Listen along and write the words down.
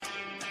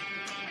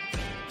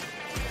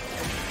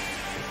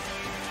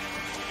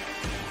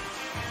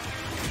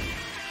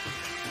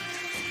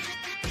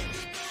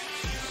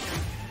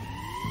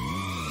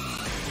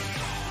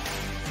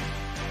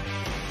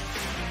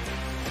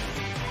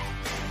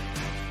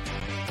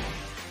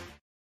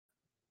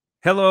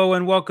Hello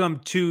and welcome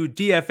to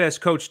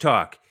DFS Coach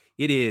Talk.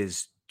 It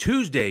is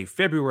Tuesday,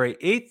 February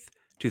 8th,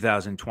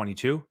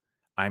 2022.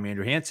 I'm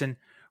Andrew Hansen,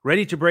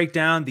 ready to break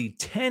down the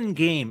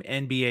 10-game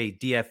NBA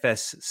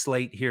DFS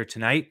slate here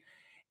tonight.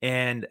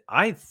 And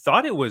I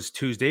thought it was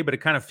Tuesday, but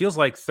it kind of feels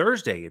like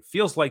Thursday. It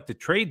feels like the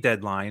trade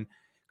deadline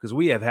because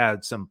we have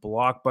had some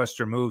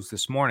blockbuster moves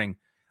this morning.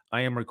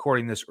 I am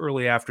recording this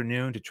early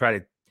afternoon to try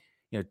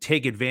to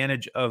take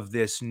advantage of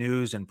this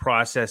news and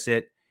process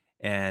it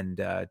and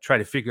try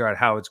to figure out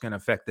how it's going to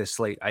affect this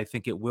slate. I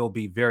think it will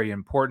be very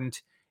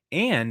important.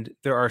 And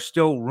there are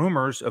still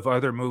rumors of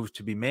other moves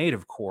to be made,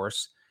 of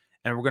course.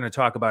 And we're going to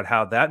talk about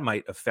how that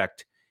might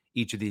affect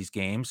each of these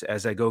games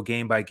as I go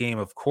game by game,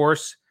 of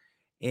course.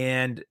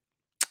 And,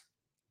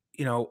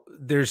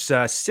 there's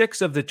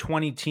 6 of the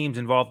 20 teams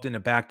involved in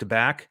a back to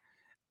back,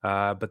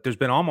 but there's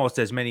been almost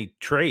as many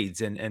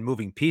trades and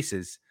moving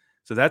pieces.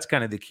 So that's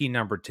kind of the key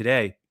number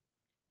today.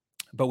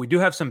 But we do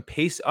have some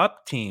pace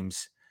up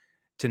teams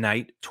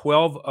tonight.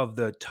 12 of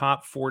the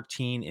top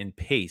 14 in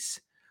pace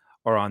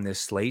are on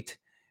this slate.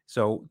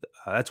 So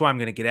that's why I'm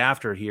going to get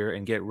after here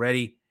and get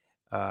ready.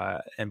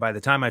 And by the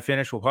time I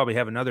finish, we'll probably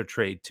have another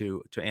trade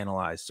to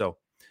analyze. So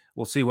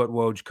we'll see what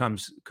Woj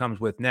comes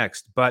with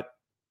next. But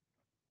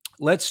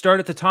let's start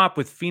at the top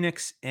with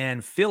Phoenix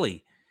and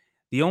Philly,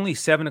 the only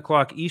 7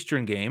 o'clock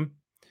Eastern game.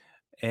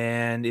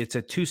 And it's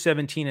a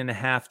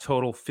 217.5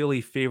 total.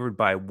 Philly favored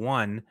by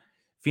 1.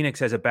 Phoenix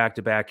has a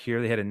back-to-back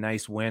here. They had a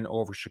nice win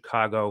over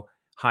Chicago,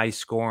 high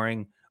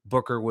scoring.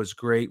 Booker was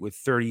great with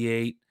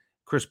 38.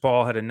 Chris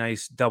Paul had a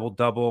nice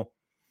double-double.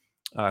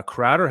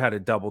 Crowder had a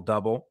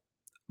double-double.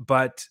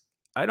 But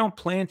I don't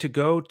plan to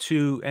go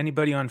to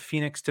anybody on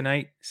Phoenix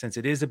tonight since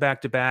it is a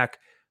back-to-back.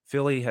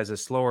 Philly has a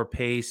slower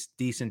pace,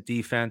 decent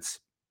defense.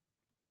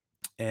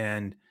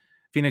 And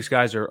Phoenix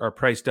guys are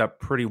priced up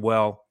pretty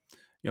well.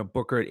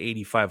 Booker at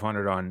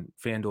 8,500 on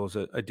FanDuel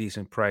is a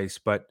decent price,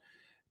 but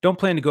don't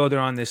plan to go there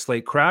on this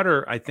slate.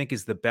 Crowder, I think,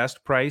 is the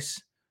best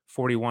price,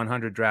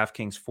 4,100,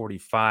 DraftKings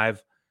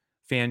 45,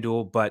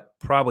 FanDuel, but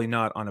probably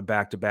not on a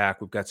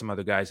back-to-back. We've got some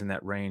other guys in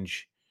that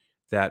range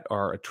that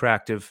are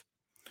attractive.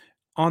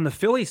 On the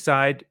Philly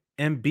side,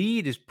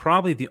 Embiid is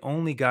probably the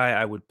only guy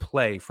I would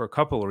play for a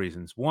couple of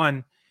reasons.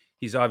 One,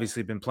 he's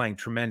obviously been playing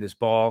tremendous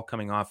ball,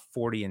 coming off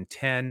 40 and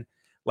 10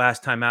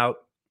 last time out,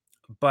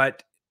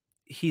 but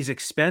he's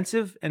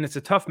expensive and it's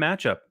a tough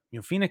matchup.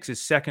 Phoenix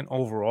is second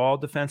overall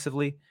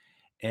defensively,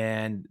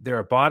 and they're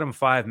a bottom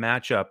 5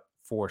 matchup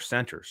for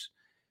centers.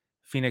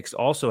 Phoenix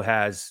also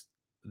has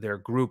their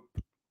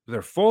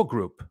full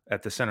group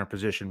at the center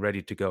position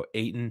ready to go.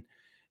 Ayton,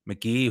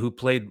 McGee, who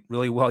played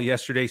really well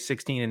yesterday,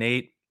 16 and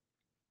 8.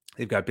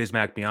 They've got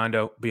Bismack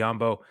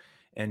Biyombo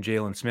and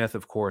Jalen Smith,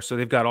 of course. So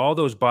they've got all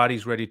those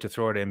bodies ready to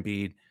throw at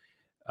Embiid.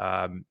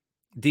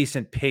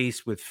 Decent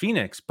pace with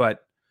Phoenix, but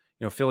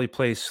Philly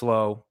plays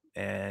slow,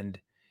 and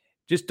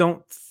just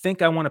don't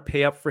think I want to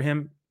pay up for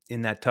him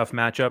in that tough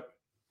matchup.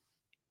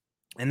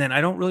 And then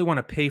I don't really want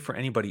to pay for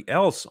anybody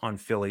else on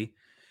Philly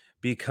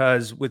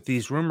because with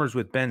these rumors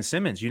with Ben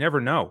Simmons, you never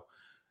know.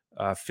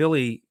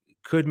 Philly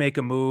could make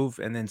a move,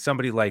 and then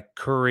somebody like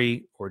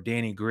Curry or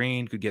Danny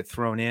Green could get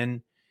thrown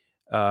in.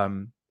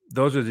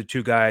 Those are the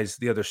two guys,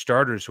 the other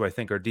starters who I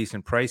think are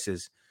decent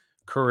prices.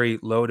 Curry,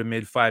 low to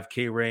mid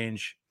 5K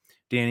range.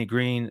 Danny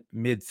Green,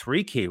 mid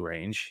 3K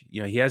range.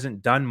 He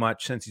hasn't done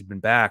much since he's been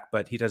back,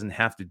 but he doesn't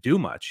have to do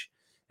much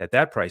at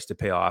that price to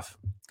pay off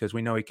because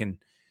we know he can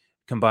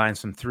combine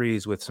some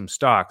threes with some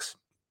stocks.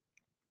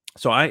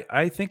 So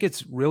I think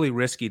it's really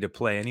risky to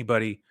play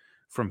anybody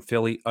from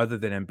Philly other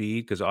than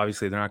Embiid because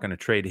obviously they're not going to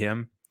trade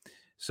him.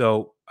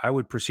 So I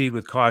would proceed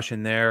with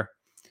caution there.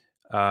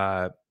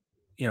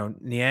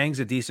 Niang's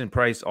a decent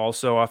price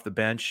also off the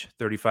bench,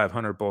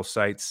 3,500 both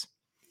sites.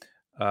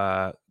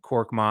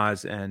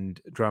 Korkmaz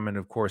and Drummond,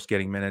 of course,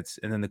 getting minutes.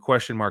 And then the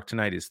question mark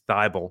tonight is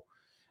Thibault.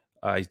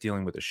 He's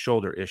dealing with a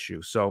shoulder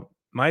issue. So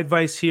my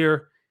advice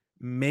here,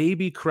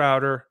 maybe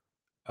Crowder,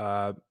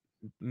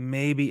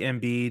 maybe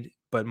Embiid,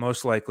 but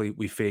most likely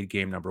we fade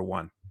game number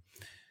 1.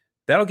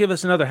 That'll give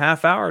us another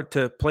half hour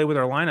to play with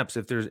our lineups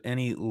if there's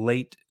any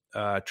late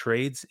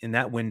trades in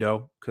that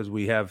window because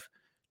we have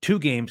 2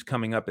 games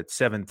coming up at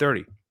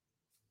 7:30.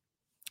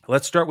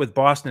 Let's start with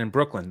Boston and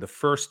Brooklyn, the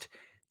first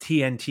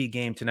TNT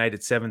game tonight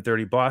at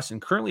 7:30. Boston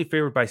currently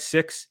favored by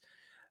 6,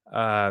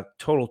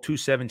 total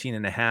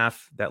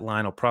 217.5. That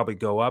line will probably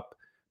go up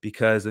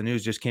because the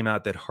news just came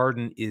out that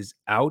Harden is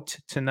out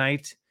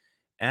tonight,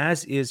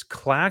 as is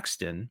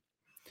Claxton.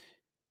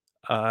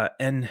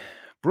 And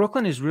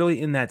Brooklyn is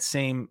really in that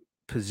same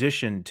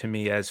position to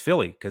me as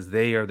Philly because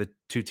they are the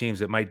 2 teams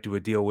that might do a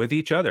deal with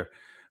each other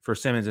for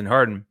Simmons and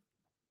Harden.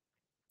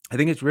 I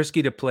think it's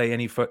risky to play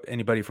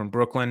anybody from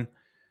Brooklyn.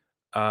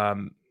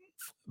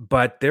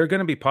 But they're going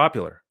to be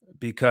popular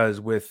because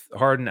with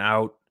Harden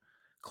out,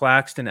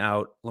 Claxton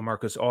out,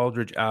 LaMarcus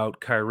Aldridge out,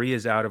 Kyrie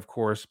is out, of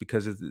course,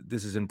 because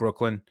this is in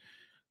Brooklyn.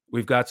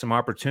 We've got some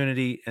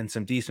opportunity and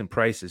some decent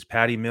prices.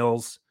 Patty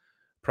Mills,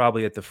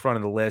 probably at the front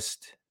of the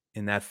list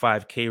in that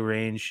 5K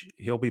range.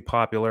 He'll be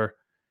popular.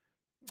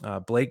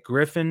 Blake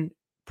Griffin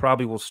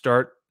probably will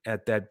start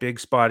at that big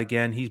spot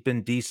again. He's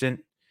been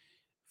decent.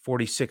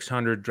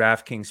 4,600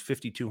 DraftKings,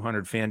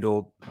 5,200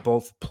 FanDuel,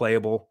 both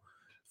playable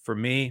for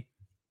me.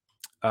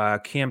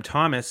 Cam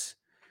Thomas,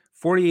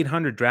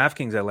 4,800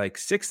 DraftKings. I like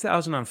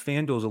 6,000 on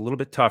FanDuel is a little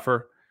bit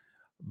tougher,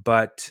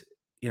 but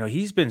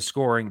he's been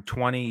scoring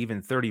 20,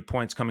 even 30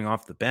 points coming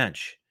off the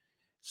bench,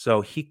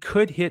 so he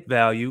could hit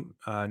value,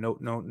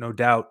 no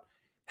doubt.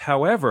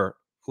 However,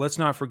 let's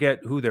not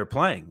forget who they're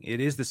playing.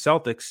 It is the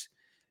Celtics.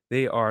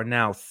 They are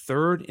now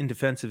third in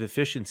defensive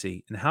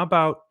efficiency, and how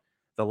about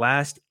the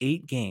last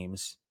 8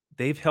 games?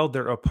 They've held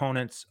their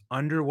opponents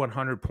under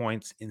 100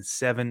 points in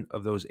 7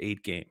 of those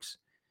 8 games.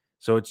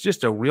 So it's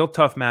just a real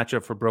tough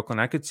matchup for Brooklyn.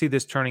 I could see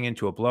this turning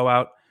into a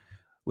blowout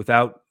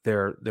without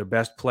their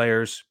best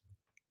players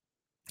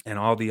and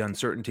all the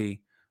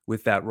uncertainty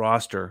with that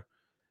roster.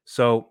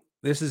 So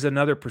this is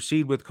another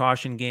proceed with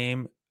caution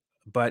game.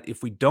 But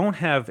if we don't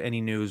have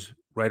any news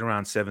right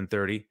around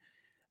 7:30,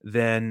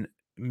 then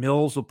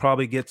Mills will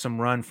probably get some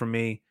run from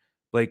me.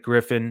 Blake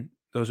Griffin,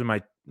 those are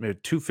my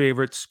 2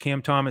 favorites.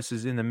 Cam Thomas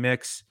is in the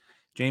mix.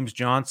 James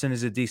Johnson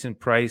is a decent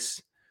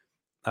price.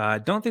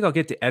 Don't think I'll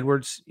get to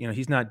Edwards.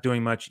 He's not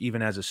doing much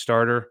even as a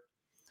starter.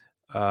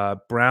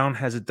 Brown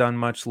hasn't done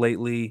much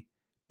lately.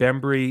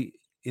 Bembry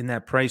in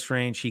that price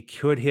range, he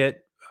could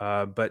hit,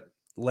 but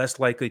less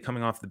likely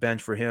coming off the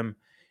bench for him.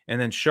 And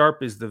then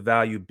Sharp is the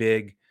value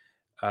big,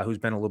 who's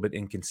been a little bit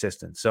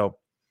inconsistent. So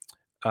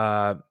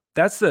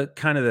that's the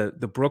kind of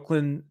the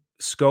Brooklyn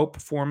scope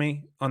for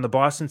me. On the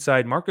Boston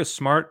side, Marcus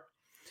Smart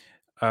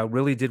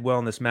really did well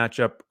in this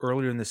matchup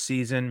earlier in the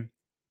season.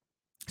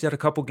 He's had a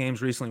couple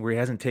games recently where he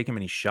hasn't taken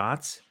many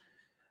shots,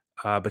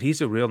 but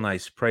he's a real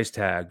nice price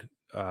tag,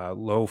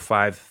 low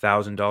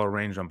 $5,000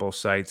 range on both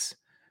sites.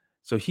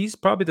 So he's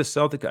probably the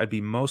Celtic I'd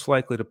be most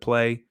likely to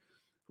play.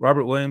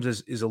 Robert Williams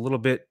is a little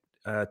bit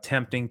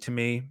tempting to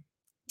me,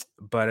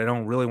 but I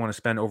don't really want to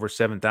spend over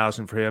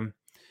 $7,000 for him.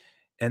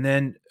 And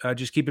then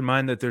just keep in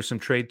mind that there's some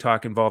trade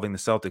talk involving the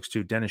Celtics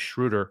too. Dennis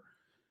Schroeder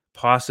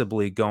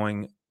possibly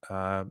going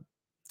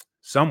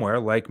somewhere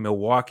like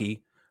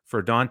Milwaukee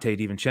for Dante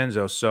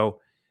DiVincenzo. So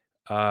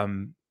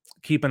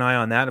keep an eye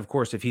on that. Of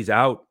course, if he's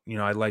out,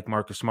 I like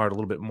Marcus Smart a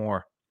little bit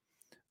more.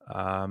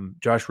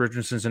 Josh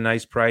Richardson's a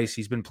nice price.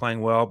 He's been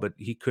playing well, but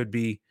he could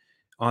be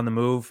on the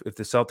move if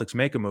the Celtics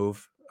make a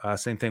move.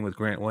 Same thing with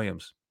Grant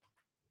Williams.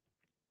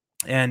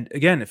 And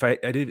again, if I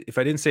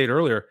didn't say it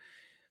earlier,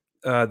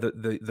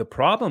 the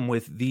problem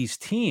with these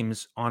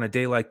teams on a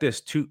day like this,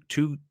 2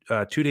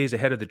 days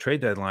ahead of the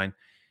trade deadline,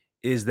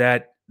 is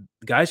that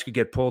guys could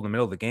get pulled in the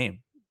middle of the game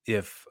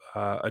if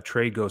a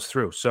trade goes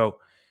through. So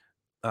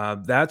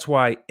that's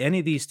why any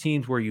of these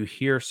teams where you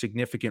hear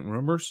significant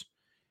rumors,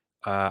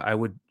 I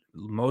would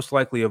most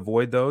likely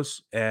avoid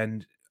those.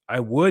 And I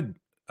would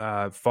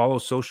follow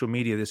social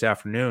media this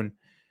afternoon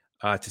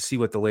to see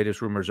what the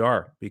latest rumors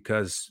are,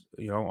 because,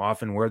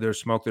 often where there's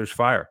smoke, there's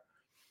fire.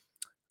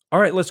 All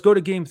right, let's go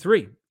to game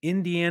 3,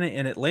 Indiana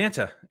and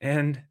Atlanta.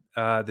 And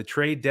the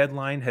trade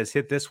deadline has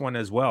hit this one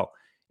as well.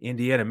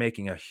 Indiana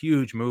making a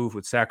huge move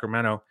with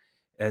Sacramento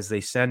as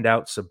they send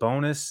out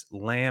Sabonis,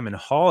 Lamb, and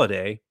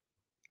Holiday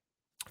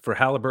for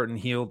Halliburton,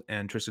 Hield,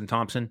 and Tristan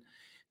Thompson.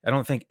 I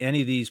don't think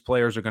any of these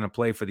players are going to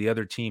play for the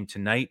other team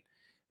tonight.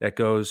 That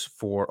goes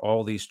for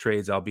all these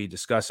trades I'll be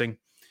discussing.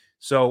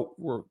 So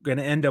we're going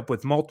to end up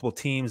with multiple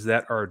teams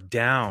that are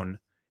down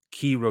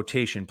key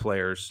rotation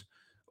players,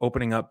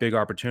 opening up big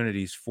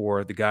opportunities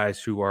for the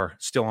guys who are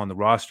still on the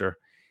roster.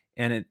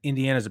 And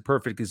Indiana is a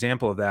perfect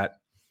example of that.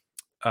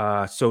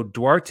 So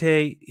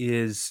Duarte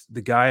is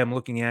the guy I'm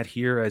looking at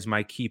here as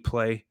my key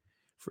play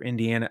for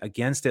Indiana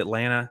against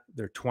Atlanta.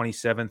 They're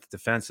 27th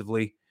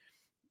defensively.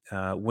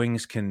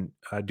 Wings can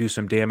do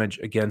some damage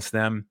against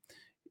them.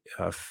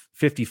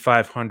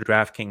 5,500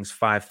 DraftKings,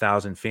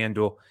 5,000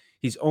 FanDuel.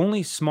 He's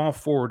only small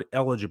forward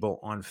eligible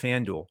on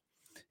FanDuel.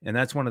 And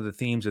that's one of the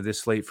themes of this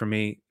slate for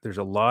me. There's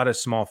a lot of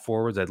small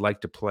forwards I'd like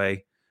to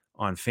play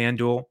on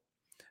FanDuel.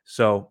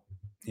 So,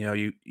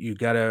 you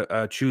got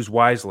to choose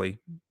wisely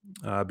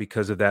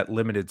because of that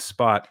limited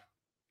spot.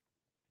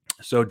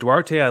 So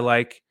Duarte I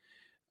like.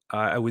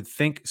 I would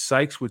think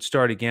Sykes would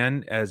start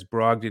again as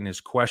Brogdon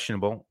is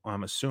questionable.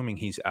 I'm assuming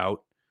he's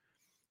out.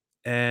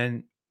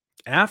 And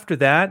after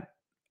that,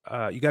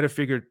 you got to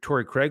figure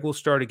Torrey Craig will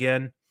start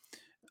again.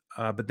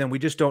 But then we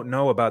just don't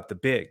know about the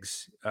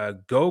bigs.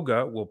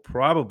 Goga will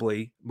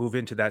probably move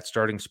into that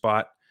starting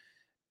spot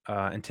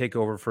and take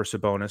over for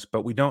Sabonis.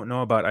 But we don't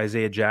know about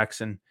Isaiah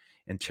Jackson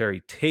and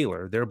Terry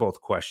Taylor. They're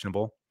both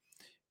questionable.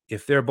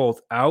 If they're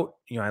both out,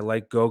 I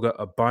like Goga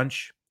a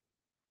bunch.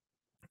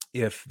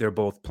 If they're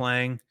both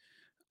playing,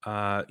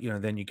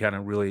 then you kind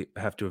of really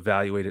have to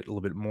evaluate it a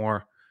little bit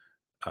more.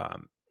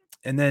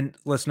 And then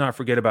let's not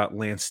forget about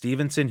Lance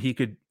Stevenson. He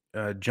could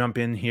jump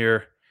in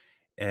here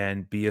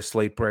and be a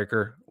slate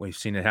breaker. We've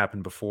seen it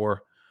happen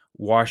before.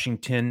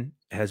 Washington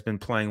has been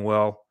playing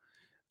well.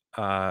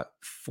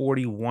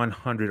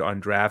 4,100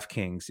 on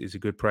DraftKings is a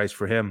good price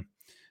for him.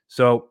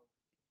 So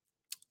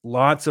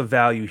lots of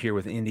value here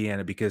with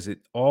Indiana because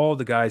all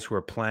the guys who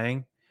are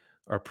playing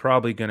are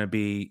probably going to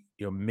be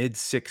mid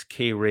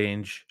 6K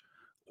range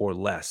or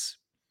less.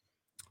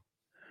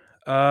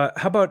 How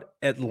about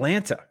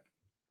Atlanta?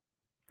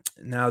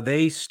 Now,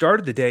 they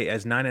started the day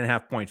as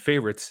 9.5-point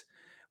favorites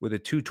with a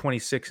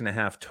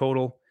 226.5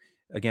 total.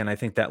 Again, I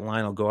think that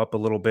line will go up a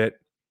little bit.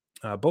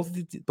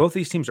 Both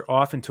these teams are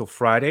off until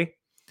Friday.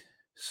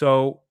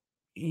 So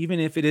even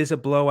if it is a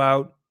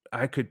blowout,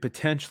 I could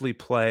potentially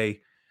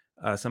play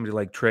somebody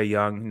like Trae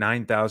Young,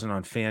 9,000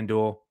 on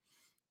FanDuel.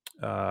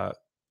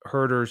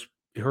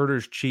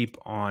 Herder's cheap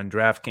on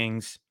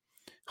DraftKings.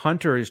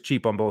 Hunter is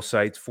cheap on both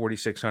sites,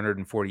 4,600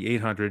 and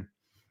 4,800.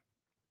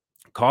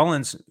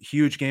 Collins,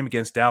 huge game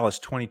against Dallas,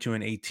 22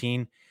 and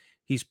 18.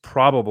 He's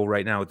probable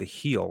right now with the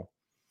heel.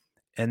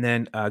 And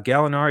then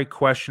Gallinari,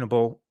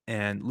 questionable,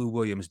 and Lou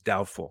Williams,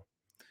 doubtful.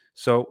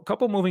 So a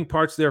couple moving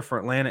parts there for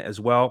Atlanta as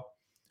well.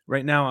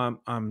 Right now,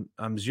 I'm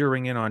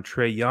zeroing in on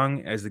Trae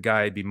Young as the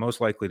guy I'd be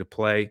most likely to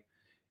play.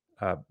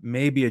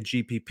 Maybe a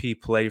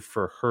GPP play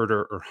for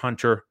Herder or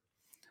Hunter,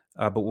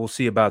 but we'll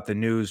see about the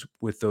news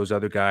with those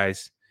other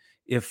guys.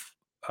 If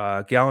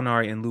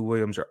Gallinari and Lou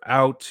Williams are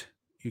out,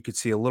 you could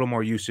see a little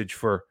more usage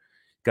for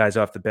guys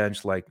off the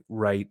bench like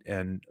Wright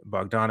and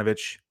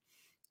Bogdanovich.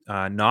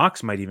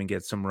 Knox might even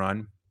get some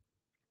run.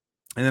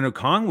 And then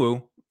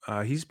Okongwu,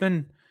 he's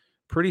been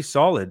pretty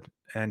solid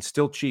and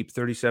still cheap,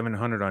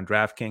 3,700 on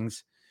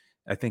DraftKings.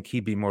 I think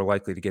he'd be more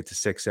likely to get to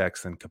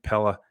 6x than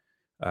Capella.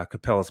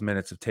 Capella's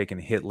minutes have taken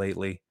a hit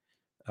lately,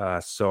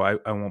 so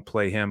I won't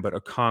play him, but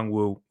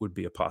Okongwu would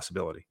be a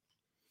possibility.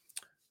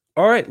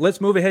 All right, let's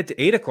move ahead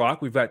to 8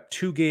 o'clock. We've got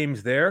two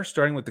games there,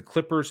 starting with the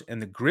Clippers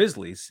and the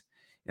Grizzlies.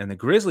 And the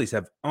Grizzlies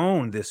have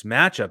owned this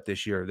matchup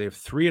this year. They have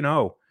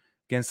 3-0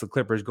 against the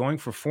Clippers, going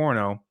for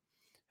 4-0.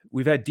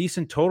 We've had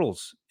decent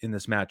totals in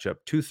this matchup,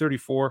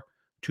 234,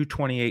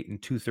 228,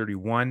 and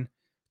 231.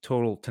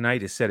 Total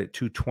tonight is set at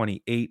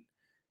 228.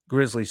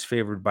 Grizzlies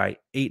favored by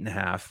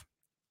 8.5.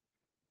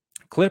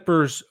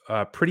 Clippers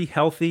pretty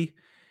healthy,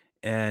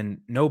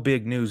 and no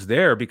big news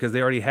there because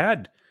they already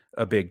had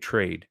a big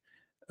trade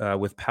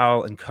with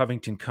Powell and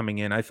Covington coming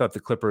in. I thought the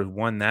Clippers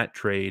won that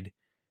trade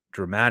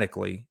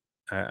dramatically.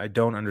 I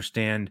don't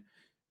understand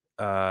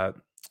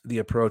the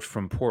approach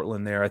from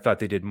Portland there. I thought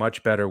they did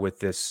much better with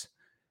this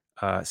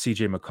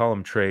CJ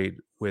McCollum trade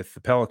with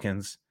the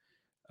Pelicans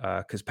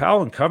because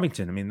Powell and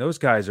Covington, I mean, those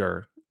guys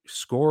are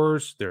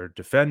scorers, they're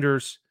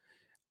defenders.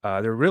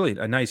 They're really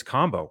a nice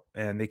combo,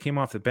 and they came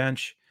off the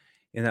bench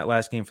in that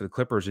last game for the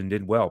Clippers and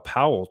did well.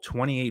 Powell,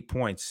 28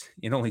 points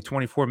in only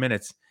 24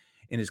 minutes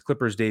in his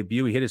Clippers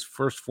debut. He hit his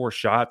first 4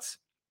 shots.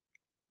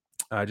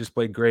 Just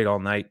played great all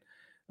night.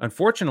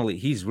 Unfortunately,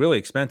 he's really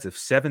expensive,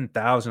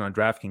 7,000 on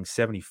DraftKings,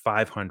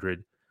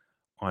 7,500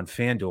 on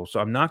FanDuel. So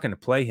I'm not going to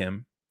play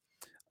him.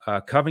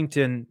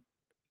 Covington,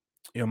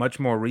 much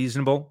more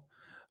reasonable.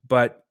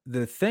 But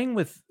the thing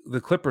with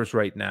the Clippers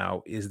right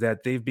now is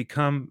that they've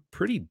become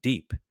pretty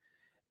deep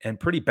and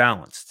pretty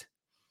balanced.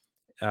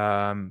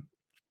 So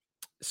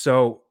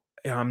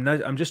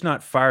I'm just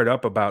not fired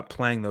up about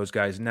playing those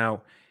guys.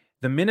 Now,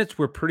 the minutes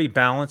were pretty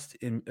balanced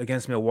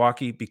against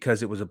Milwaukee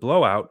because it was a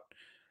blowout,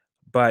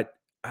 but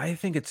I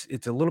think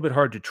it's a little bit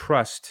hard to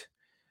trust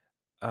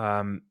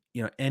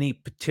any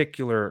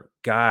particular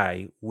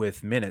guy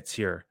with minutes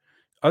here,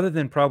 other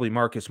than probably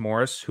Marcus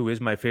Morris, who is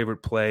my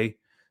favorite play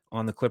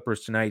on the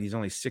Clippers tonight. He's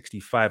only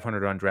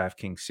 6,500 on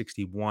DraftKings,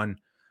 61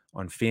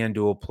 on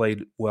FanDuel,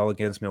 played well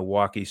against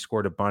Milwaukee,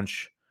 scored a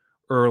bunch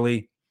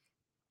early.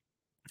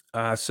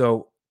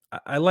 So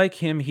I like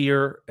him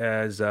here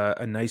as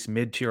a nice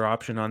mid-tier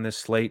option on this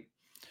slate.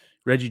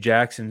 Reggie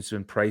Jackson's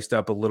been priced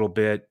up a little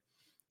bit.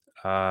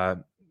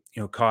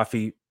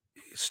 Coffee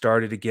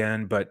started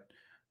again, but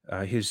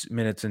his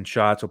minutes and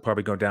shots will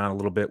probably go down a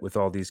little bit with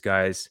all these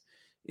guys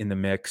in the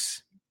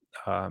mix.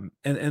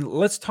 And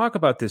let's talk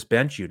about this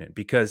bench unit,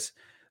 because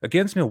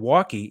against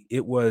Milwaukee,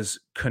 it was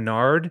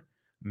Kennard,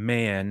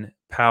 Mann,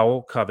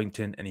 Powell,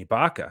 Covington, and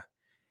Ibaka.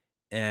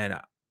 And,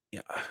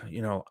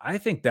 I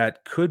think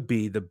that could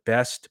be the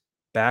best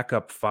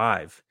backup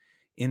 5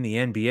 in the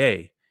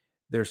NBA.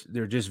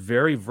 They're just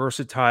very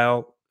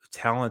versatile,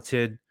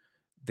 talented.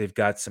 They've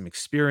got some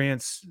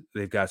experience.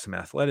 They've got some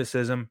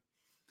athleticism.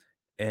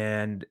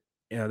 And,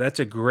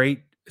 that's a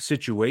great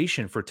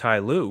situation for Ty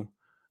Lue,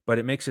 but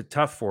it makes it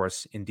tough for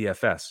us in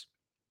DFS.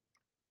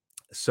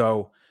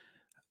 So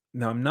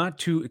now I'm not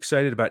too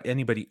excited about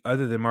anybody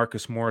other than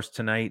Marcus Morris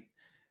tonight.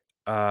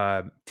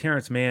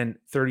 Terrence Mann,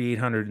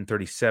 3,800 and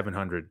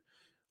 3,700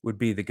 would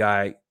be the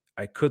guy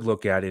I could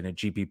look at in a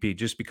GPP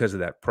just because of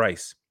that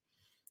price.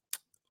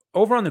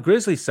 Over on the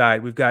Grizzlies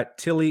side, we've got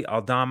Tilly,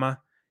 Aldama,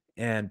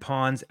 and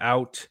Pons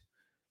out.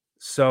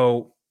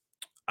 So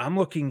I'm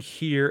looking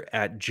here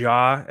at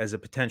Ja as a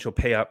potential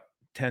pay up,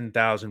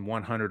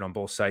 10,100 on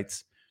both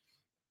sites.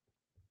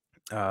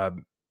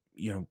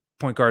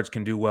 Point guards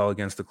can do well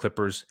against the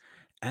Clippers,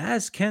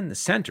 as can the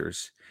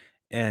centers.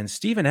 And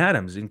Steven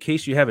Adams, in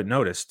case you haven't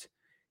noticed,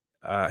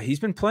 he's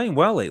been playing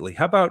well lately.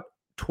 How about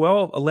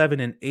 12, 11,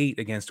 and 8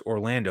 against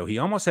Orlando? He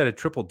almost had a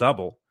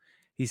triple-double.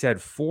 He's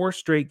had 4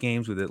 straight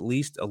games with at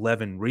least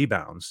 11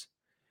 rebounds.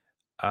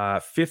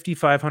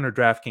 5,500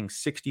 DraftKings,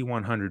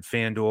 6,100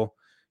 FanDuel.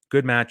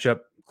 Good matchup.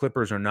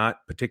 Clippers are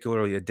not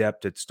particularly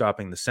adept at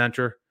stopping the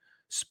center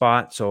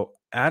spot. So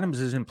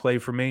Adams is in play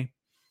for me.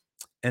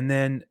 And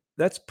then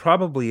that's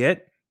probably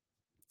it.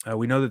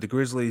 We know that the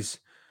Grizzlies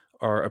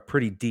are a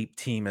pretty deep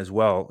team as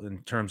well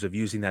in terms of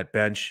using that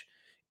bench.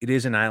 It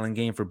is an island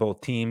game for both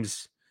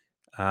teams,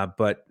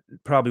 but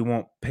probably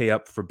won't pay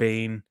up for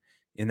Bane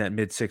in that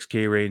mid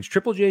 6K range.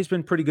 Triple J has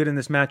been pretty good in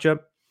this matchup,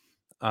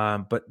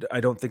 but I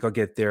don't think I'll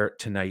get there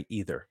tonight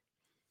either.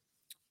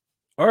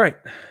 All right,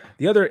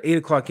 the other 8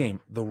 o'clock game,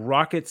 the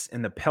Rockets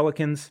and the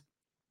Pelicans.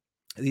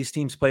 These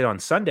teams played on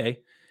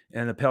Sunday,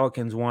 and the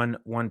Pelicans won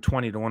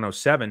 120 to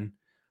 107,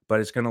 but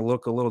it's going to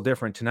look a little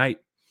different tonight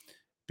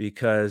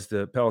because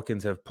the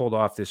Pelicans have pulled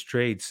off this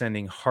trade,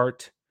 sending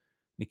Hart,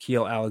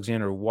 Nickeil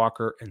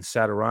Alexander-Walker, and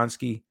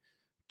Satoransky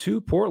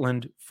to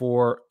Portland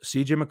for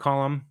CJ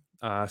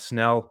McCollum,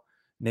 Snell,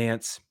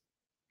 Nance.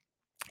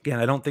 Again,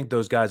 I don't think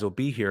those guys will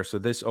be here, so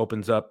this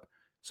opens up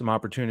some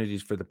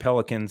opportunities for the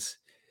Pelicans.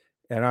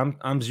 And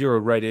I'm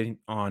zeroed right in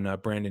on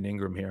Brandon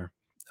Ingram here.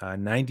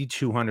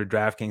 9,200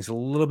 DraftKings, a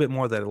little bit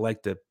more that I'd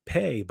like to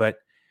pay, but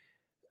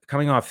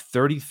coming off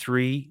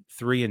 33,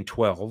 3, and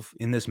 12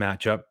 in this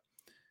matchup.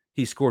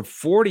 He scored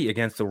 40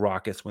 against the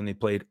Rockets when they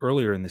played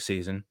earlier in the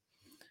season.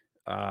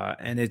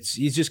 And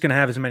he's just going to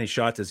have as many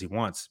shots as he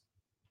wants.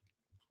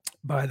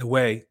 By the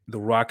way, the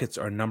Rockets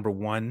are number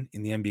 1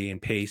 in the NBA in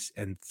pace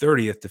and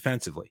 30th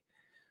defensively.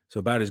 So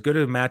about as good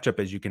a matchup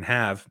as you can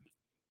have.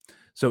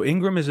 So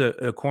Ingram is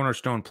a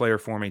cornerstone player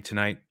for me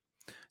tonight.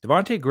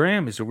 Devontae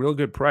Graham is a real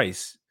good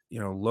price,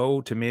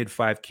 low to mid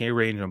 5K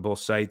range on both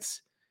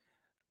sites.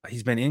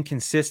 He's been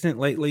inconsistent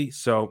lately,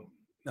 so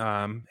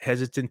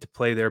hesitant to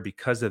play there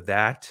because of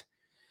that.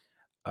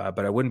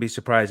 But I wouldn't be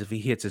surprised if he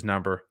hits his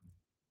number.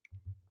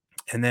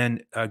 And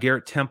then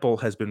Garrett Temple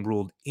has been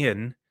ruled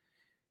in.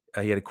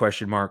 He had a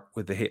question mark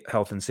with the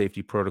health and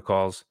safety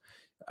protocols.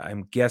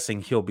 I'm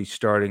guessing he'll be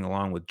starting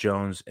along with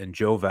Jones and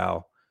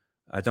Joval.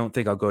 I don't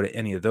think I'll go to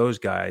any of those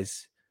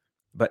guys.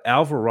 But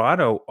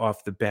Alvarado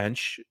off the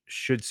bench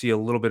should see a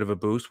little bit of a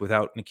boost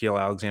without Nickeil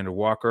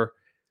Alexander-Walker.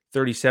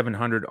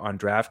 3,700 on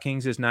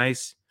DraftKings is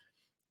nice.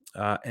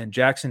 And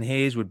Jackson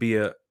Hayes would be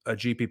a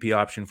GPP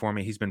option for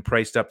me. He's been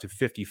priced up to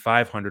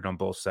 5,500 on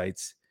both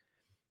sites.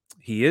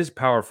 He is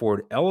power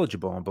forward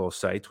eligible on both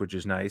sites, which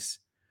is nice.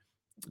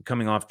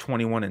 Coming off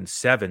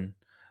 21-7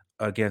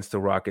 against the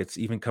Rockets,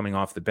 even coming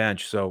off the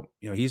bench. So,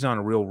 he's on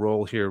a real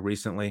roll here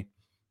recently.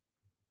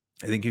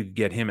 I think you could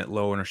get him at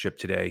low ownership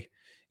today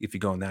if you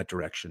go in that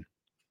direction.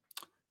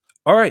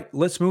 All right,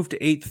 let's move to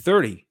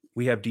 8:30.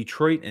 We have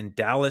Detroit and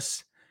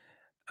Dallas.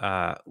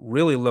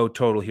 Really low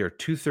total here,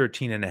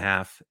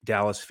 213.5.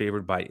 Dallas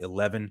favored by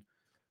 11.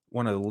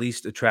 One of the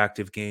least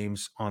attractive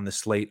games on the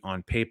slate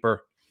on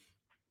paper.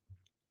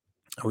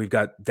 We've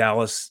got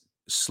Dallas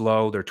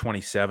slow, they're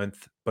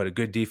 27th, but a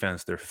good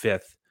defense, they're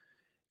 5th.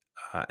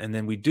 And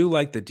then we do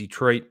like that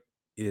Detroit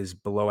is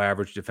below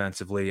average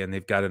defensively, and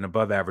they've got an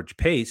above average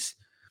pace.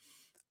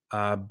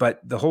 But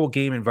the whole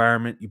game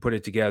environment, you put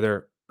it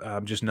together,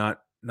 I'm just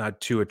not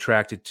too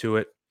attracted to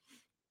it.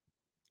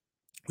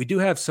 We do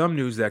have some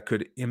news that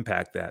could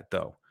impact that,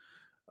 though.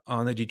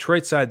 On the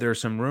Detroit side, there are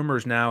some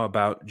rumors now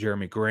about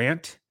Jeremy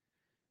Grant.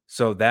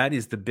 So that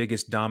is the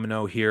biggest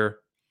domino here.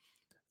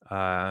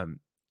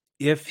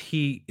 If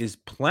he is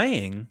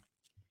playing,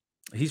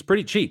 he's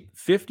pretty cheap,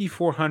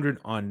 5,400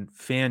 on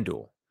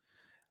FanDuel.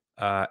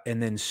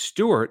 And then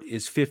Stewart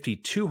is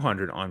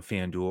 5,200 on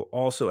FanDuel,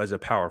 also as a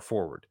power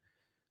forward.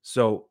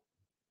 So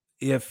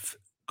if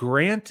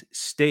Grant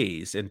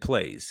stays and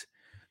plays,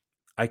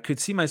 I could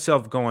see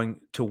myself going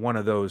to one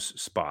of those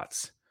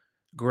spots.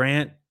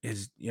 Grant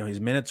is, his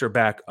minutes are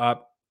back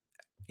up.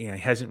 He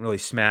hasn't really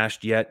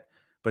smashed yet,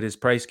 but his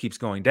price keeps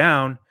going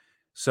down.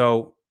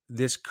 So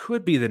this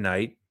could be the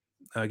night.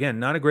 Again,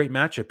 not a great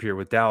matchup here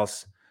with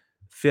Dallas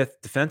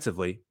 5th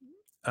defensively.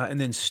 And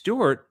then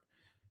Stewart,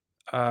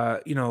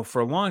 for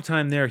a long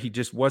time there, he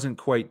just wasn't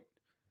quite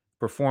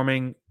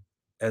performing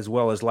as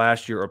well as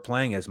last year or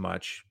playing as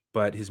much,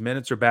 but his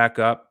minutes are back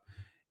up.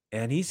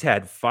 And he's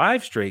had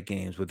 5 straight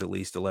games with at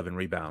least 11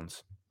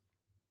 rebounds.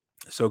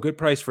 So good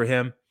price for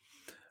him.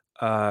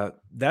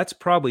 That's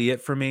probably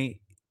it for me.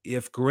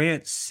 If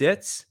Grant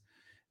sits,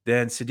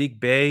 then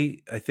Sadiq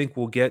Bey, I think,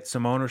 will get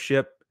some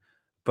ownership.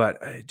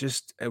 But I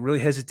really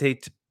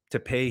hesitate to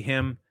pay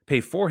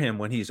for him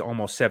when he's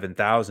almost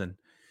 7,000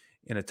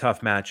 in a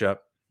tough matchup.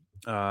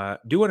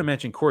 Do want to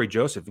mention Corey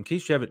Joseph. In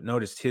case you haven't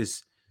noticed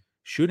his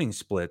shooting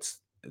splits,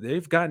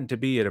 they've gotten to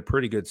be at a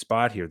pretty good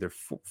spot here. They're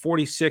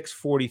 46,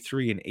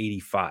 43, and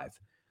 85.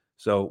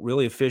 So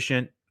really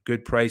efficient,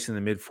 good price in the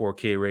mid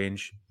 4K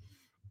range.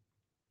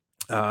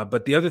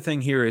 But the other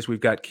thing here is we've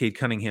got Cade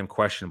Cunningham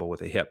questionable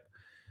with a hip.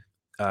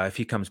 If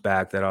he comes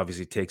back, that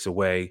obviously takes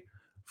away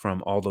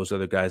from all those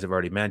other guys I've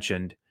already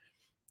mentioned.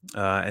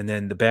 And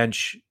then the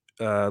bench,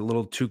 a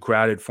little too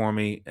crowded for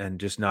me and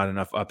just not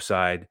enough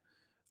upside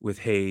with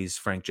Hayes,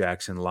 Frank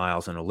Jackson,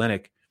 Lyles, and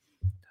Olynyk.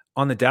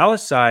 On the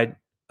Dallas side,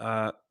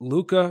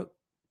 Luka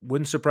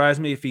wouldn't surprise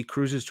me if he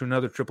cruises to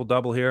another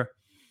triple-double here,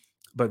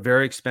 but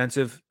very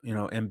expensive,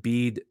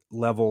 Embiid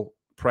level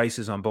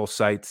prices on both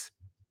sites.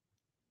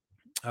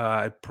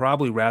 I'd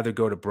probably rather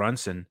go to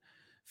Brunson,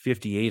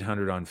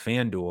 5,800 on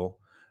FanDuel,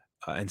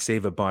 and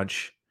save a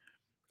bunch.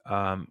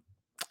 Um,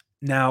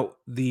 Now,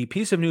 the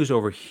piece of news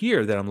over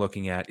here that I'm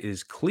looking at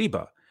is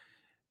Kleba,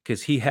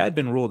 because he had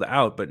been ruled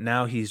out, but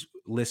now he's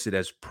listed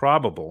as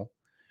probable.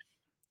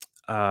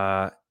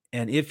 Uh,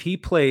 and if he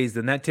plays,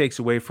 then that takes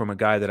away from a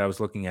guy that I was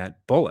looking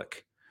at,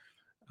 Bullock,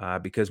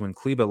 because when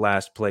Kleba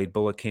last played,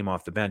 Bullock came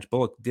off the bench.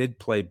 Bullock did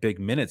play big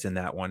minutes in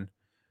that one.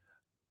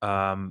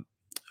 Um,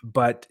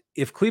 but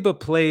if Kleba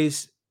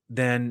plays,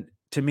 then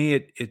to me,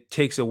 it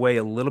takes away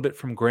a little bit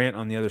from Grant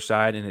on the other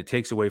side, and it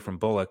takes away from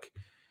Bullock.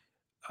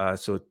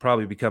 So it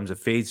probably becomes a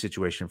fade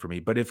situation for me.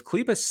 But if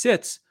Kleba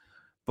sits,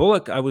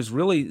 Bullock, I was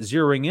really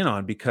zeroing in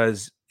on,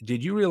 because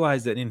did you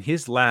realize that in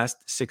his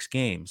last 6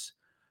 games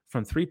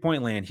from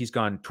 3-point land, he's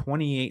gone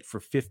 28 for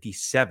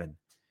 57.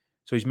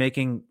 So he's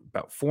making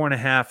about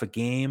 4.5 a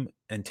game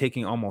and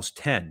taking almost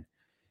 10.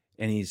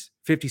 And he's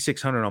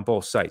 5,600 on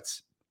both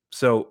sites.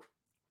 So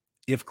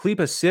if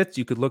Kleba sits,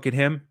 you could look at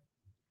him.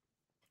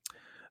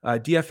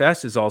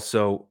 DFS is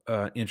also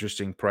an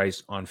interesting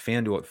price on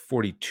FanDuel at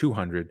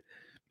 4,200,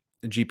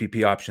 the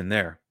GPP option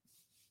there.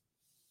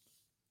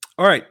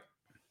 All right.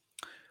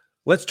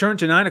 Let's turn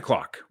to 9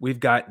 o'clock. We've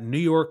got New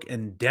York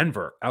and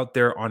Denver out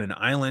there on an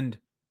island.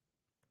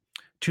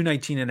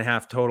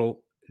 219.5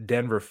 total.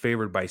 Denver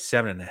favored by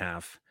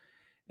 7.5.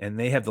 And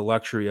they have the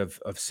luxury of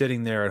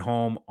sitting there at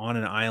home on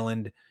an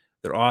island.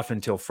 They're off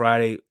until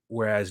Friday,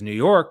 whereas New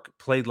York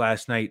played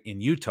last night in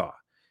Utah.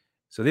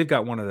 So they've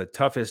got one of the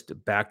toughest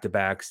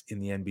back-to-backs in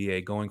the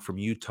NBA, going from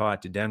Utah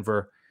to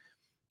Denver.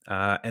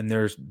 And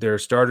their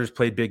starters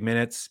played big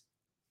minutes,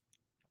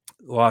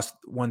 lost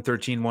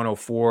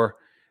 113-104.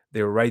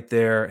 They were right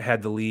there,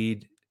 had the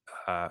lead.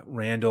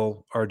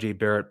 Randall, RJ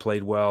Barrett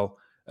played well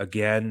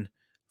again,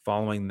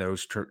 following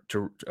those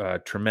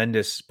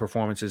tremendous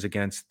performances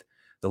against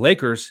the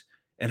Lakers.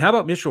 And how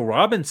about Mitchell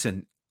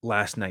Robinson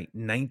last night?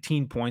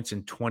 19 points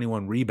and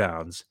 21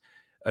 rebounds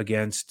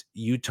against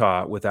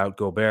Utah without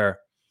Gobert.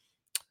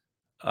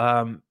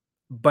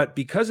 But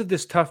because of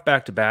this tough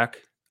back-to-back,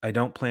 I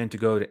don't plan to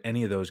go to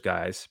any of those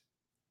guys.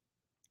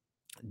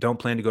 Don't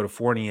plan to go to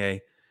Fournier.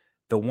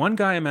 The one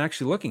guy I'm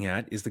actually looking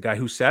at is the guy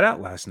who sat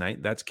out last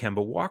night. That's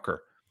Kemba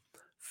Walker.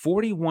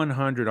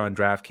 4,100 on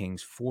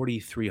DraftKings,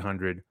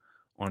 4,300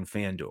 on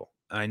FanDuel.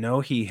 I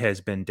know he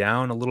has been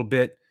down a little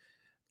bit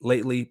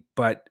lately,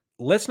 but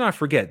let's not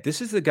forget,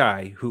 this is the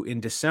guy who in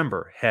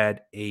December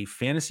had a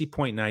fantasy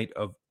point night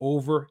of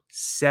over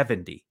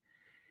 70.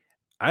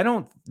 I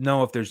don't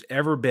know if there's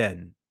ever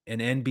been an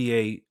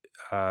NBA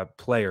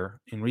player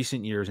in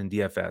recent years in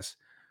DFS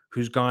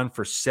who's gone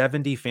for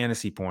 70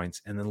 fantasy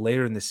points, and then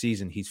later in the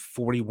season, he's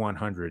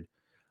 4,100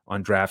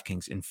 on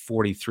DraftKings and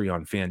 43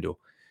 on FanDuel.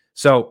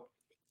 So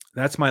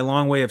that's my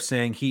long way of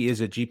saying he is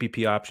a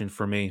GPP option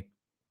for me,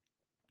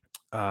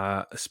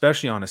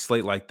 especially on a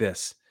slate like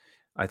this.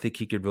 I think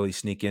he could really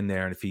sneak in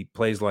there. And if he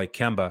plays like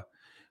Kemba,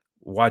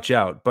 watch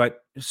out. But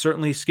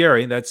certainly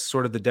scary. That's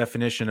sort of the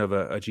definition of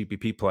a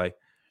GPP play.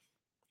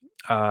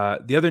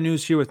 The other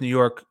news here with New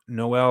York,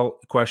 Noel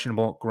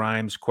questionable,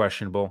 Grimes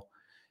questionable.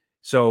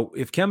 So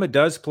if Kemba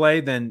does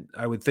play, then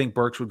I would think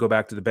Burks would go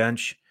back to the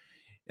bench,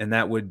 and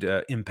that would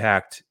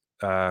impact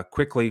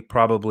quickly,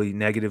 probably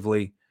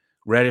negatively.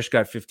 Reddish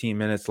got 15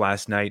 minutes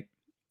last night,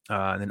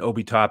 and then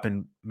Obi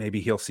Toppin, maybe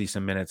he'll see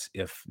some minutes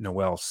if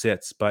Noel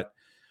sits, but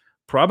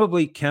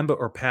probably Kemba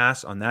or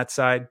pass on that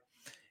side.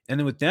 And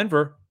then with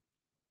Denver,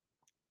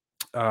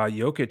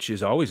 Jokic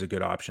is always a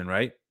good option,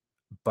 right?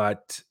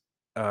 But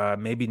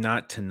maybe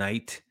not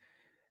tonight.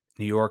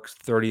 New York's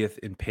 30th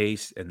in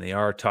pace, and they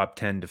are top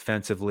 10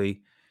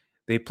 defensively.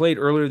 They played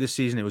earlier this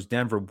season. It was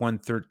Denver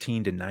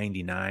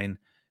 113-99.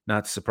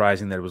 Not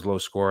surprising that it was low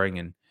scoring.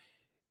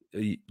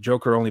 And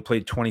Joker only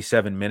played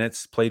 27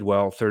 minutes, played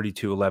well,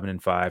 32, 11,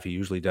 and 5. He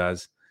usually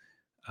does.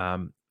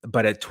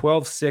 But at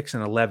 12, 6,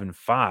 and 11,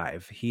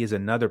 5, he is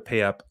another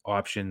pay up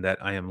option that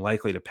I am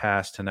likely to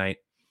pass tonight.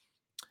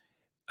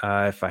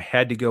 If I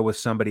had to go with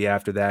somebody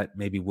after that,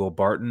 maybe Will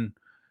Barton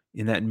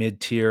in that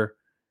mid tier.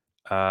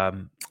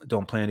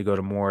 Don't plan to go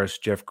to Morris,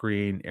 Jeff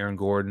Green, Aaron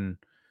Gordon.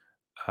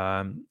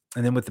 And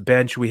then with the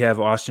bench, we have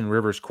Austin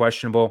Rivers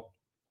questionable.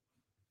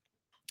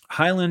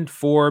 Highland,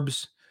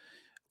 Forbes,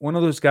 one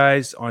of those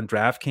guys on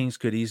DraftKings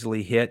could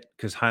easily hit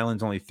because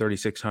Highland's only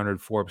 3,600,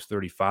 Forbes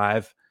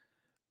 35.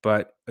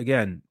 But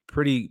again,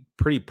 pretty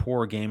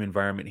poor game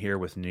environment here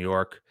with New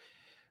York.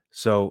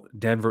 So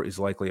Denver is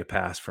likely a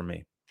pass for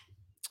me.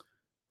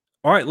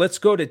 All right, let's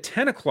go to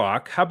 10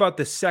 o'clock. How about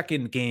the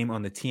second game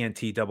on the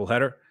TNT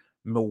doubleheader?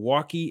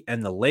 Milwaukee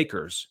and the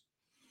Lakers.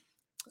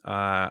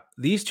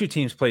 These two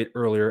teams played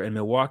earlier, and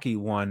Milwaukee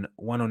won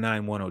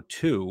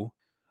 109-102.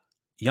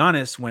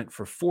 Giannis went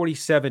for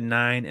 47,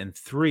 9, and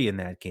 3 in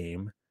that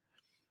game.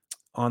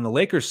 On the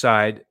Lakers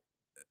side,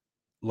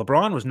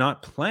 LeBron was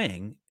not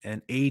playing,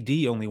 and AD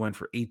only went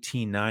for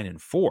 18, 9,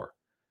 and 4.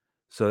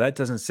 So that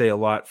doesn't say a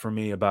lot for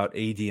me about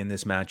AD in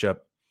this matchup.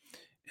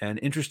 And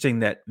interesting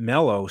that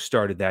Melo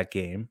started that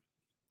game.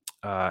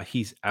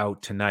 He's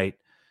out tonight.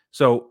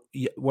 So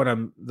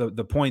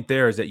the point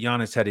there is that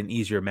Giannis had an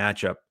easier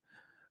matchup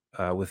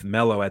with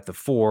Melo at the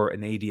 4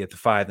 and AD at the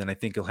 5 than I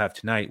think he'll have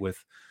tonight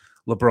with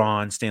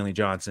LeBron, Stanley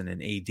Johnson,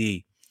 and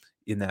AD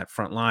in that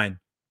front line.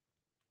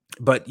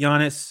 But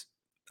Giannis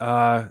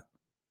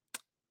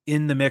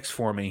in the mix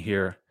for me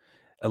here,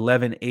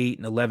 11-8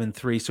 and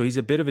 11-3. So he's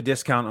a bit of a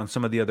discount on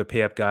some of the other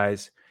pay-up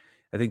guys.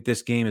 I think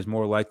this game is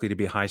more likely to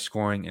be high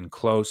scoring and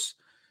close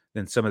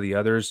than some of the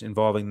others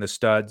involving the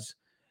studs.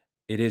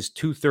 It is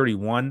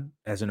 231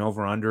 as an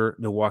over-under.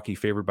 Milwaukee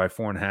favored by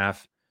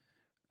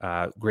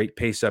 4.5. Great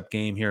pace-up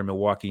game here.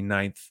 Milwaukee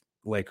 9th,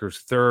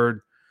 Lakers 3rd.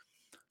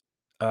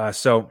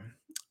 So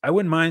I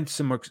wouldn't mind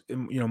some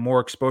more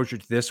exposure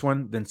to this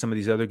one than some of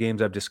these other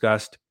games I've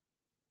discussed.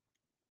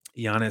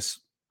 Giannis,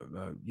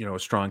 a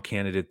strong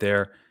candidate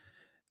there.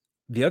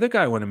 The other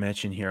guy I want to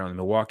mention here on the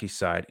Milwaukee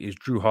side is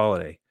Drew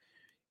Holiday.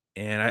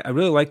 And I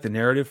really like the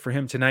narrative for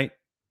him tonight.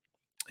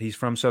 He's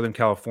from Southern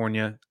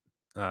California.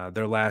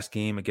 Their last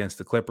game against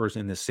the Clippers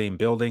in the same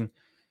building,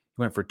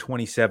 he went for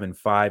 27,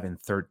 5, and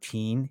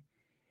 13.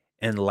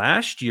 And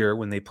last year,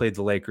 when they played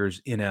the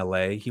Lakers in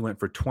LA, he went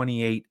for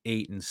 28,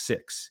 8, and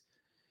 6.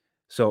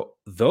 So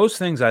those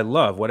things I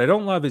love. What I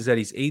don't love is that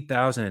he's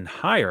 8,000 and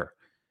higher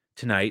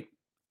tonight.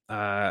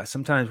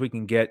 Sometimes we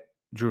can get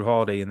Drew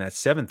Holiday in that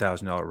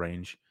 $7,000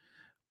 range.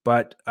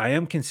 But I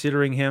am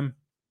considering him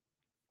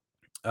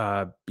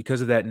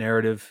because of that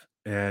narrative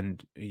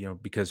and,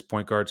 because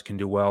point guards can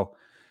do well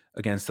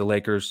against the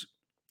Lakers.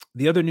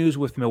 The other news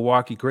with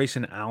Milwaukee,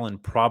 Grayson Allen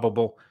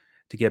probable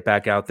to get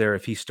back out there.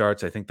 If he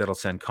starts, I think that'll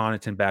send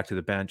Connaughton back to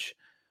the bench.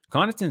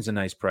 Connaughton's a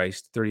nice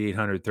price,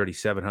 3,800,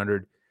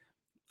 3,700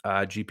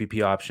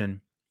 GPP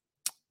option.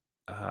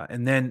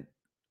 And then,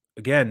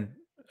 again,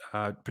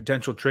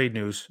 potential trade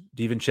news,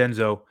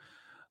 DiVincenzo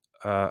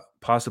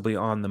possibly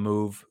on the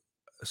move.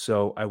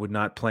 So I would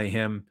not play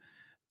him,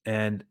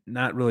 and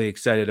not really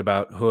excited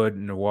about Hood,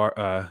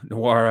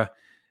 Nwara.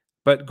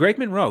 But Greg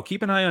Monroe,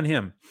 keep an eye on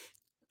him.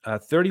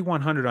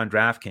 3,100 on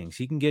DraftKings.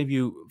 He can give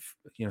you,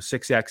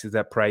 6x at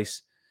that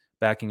price,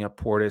 backing up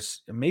Portis.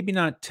 Maybe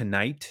not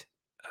tonight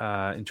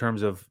in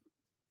terms of,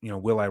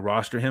 will I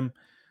roster him?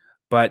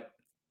 But,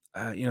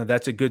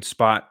 that's a good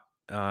spot.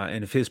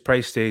 And if his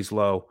price stays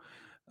low,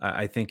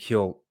 I think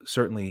he'll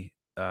certainly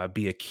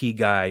be a key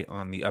guy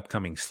on the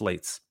upcoming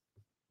slates.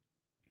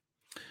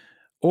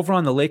 Over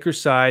on the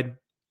Lakers side,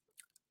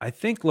 I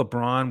think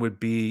LeBron would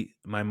be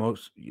my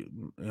most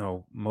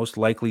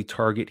likely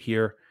target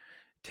here.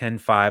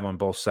 10-5 on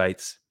both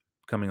sites,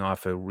 coming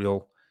off a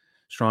real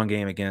strong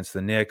game against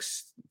the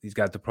Knicks. He's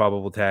got the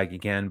probable tag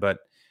again, but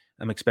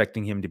I'm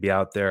expecting him to be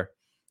out there.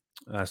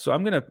 So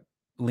I'm going to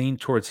lean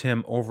towards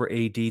him over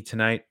AD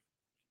tonight.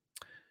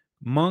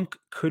 Monk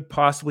could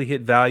possibly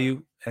hit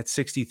value at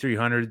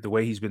 6,300, the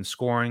way he's been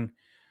scoring.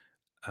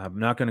 I'm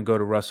not going to go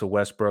to Russell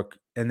Westbrook.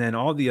 And then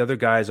all the other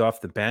guys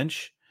off the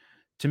bench,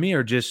 to me,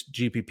 are just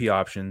GPP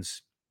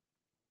options.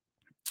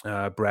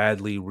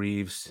 Bradley,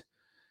 Reeves,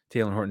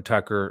 Taylor Horton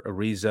Tucker,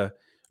 Ariza.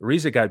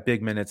 Ariza got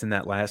big minutes in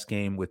that last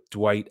game with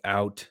Dwight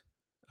out.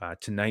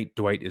 Tonight,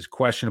 Dwight is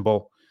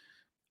questionable.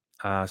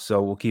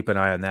 So we'll keep an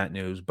eye on that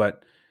news.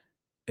 But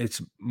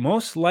it's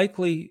most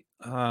likely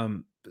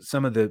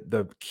some of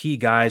the key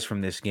guys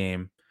from this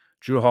game: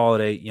 Drew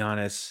Holiday,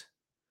 Giannis,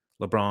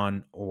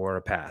 LeBron, or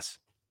a pass.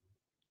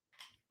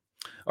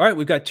 All right,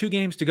 we've got 2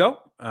 games to go.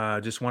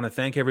 Just want to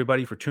thank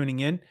everybody for tuning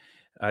in.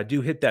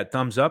 Do hit that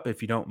thumbs up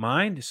if you don't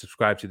mind.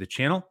 Subscribe to the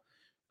channel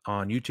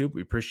on YouTube.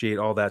 We appreciate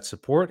all that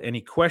support. Any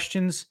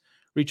questions,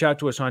 reach out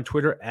to us on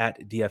Twitter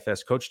at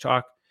DFS Coach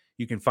Talk.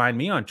 You can find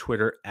me on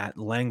Twitter at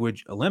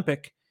Language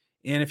Olympic.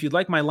 And if you'd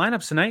like my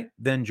lineups tonight,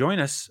 then join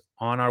us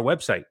on our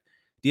website,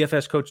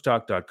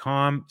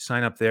 dfscoachtalk.com.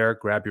 Sign up there,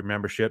 grab your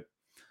membership.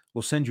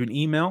 We'll send you an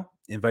email,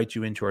 invite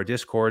you into our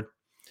Discord,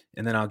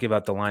 and then I'll give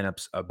out the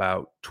lineups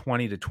about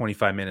 20 to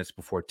 25 minutes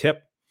before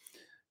tip.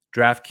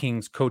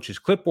 DraftKings Coach's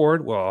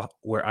Clipboard,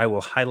 where I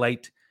will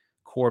highlight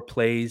core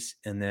plays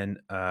and then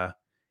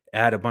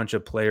add a bunch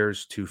of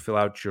players to fill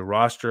out your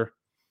roster.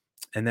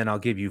 And then I'll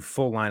give you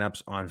full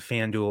lineups on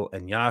FanDuel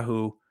and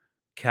Yahoo,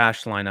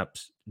 cash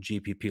lineups,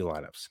 GPP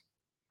lineups.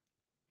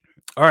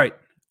 All right,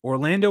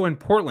 Orlando and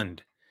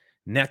Portland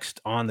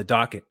next on the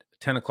docket.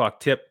 10 o'clock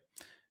tip.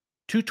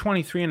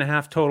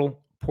 223.5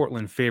 total.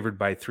 Portland favored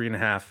by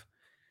 3.5.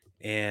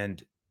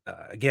 And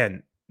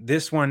again,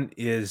 this one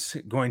is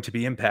going to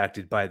be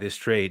impacted by this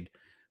trade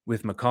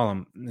with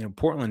McCollum.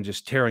 Portland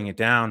just tearing it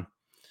down.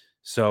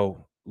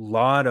 So a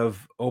lot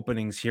of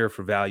openings here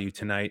for value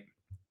tonight.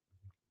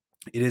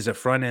 It is a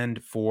front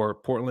end for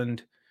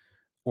Portland.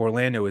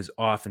 Orlando is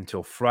off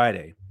until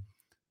Friday.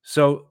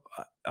 So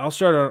I'll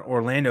start on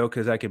Orlando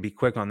because I can be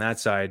quick on that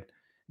side.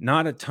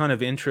 Not a ton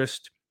of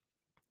interest.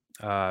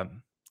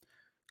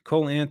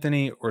 Cole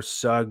Anthony or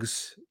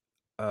Suggs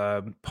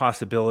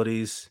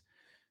possibilities.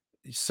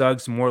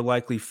 Suggs more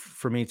likely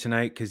for me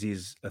tonight because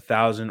he's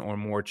 1,000 or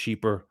more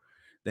cheaper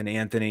than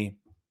Anthony.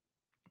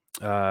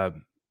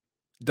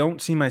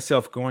 Don't see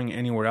myself going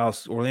anywhere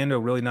else. Orlando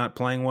really not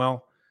playing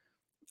well.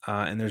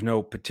 And there's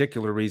no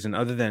particular reason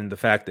other than the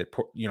fact that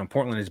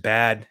Portland is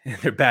bad.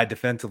 They're bad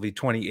defensively,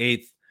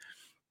 28th.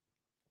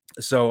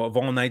 So of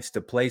all nights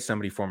to play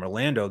somebody from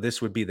Orlando,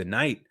 this would be the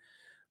night.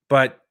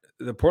 But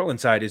the Portland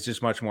side is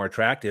just much more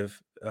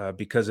attractive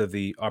because of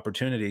the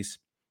opportunities.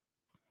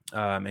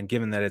 And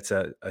given that it's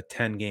a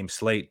 10 game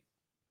slate,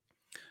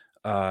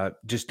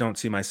 just don't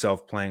see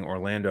myself playing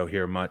Orlando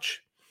here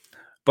much.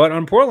 But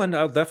on Portland,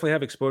 I'll definitely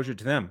have exposure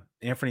to them.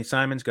 Anthony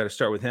Simons, got to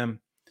start with him.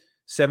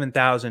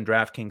 7,000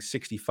 DraftKings,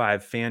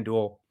 65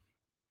 FanDuel.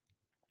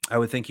 I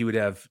would think he would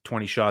have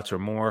 20 shots or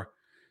more.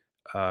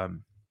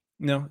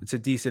 It's a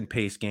decent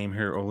pace game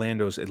here.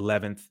 Orlando's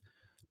 11th.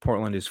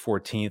 Portland is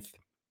 14th.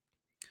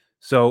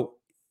 So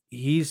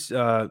he's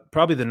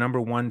probably the number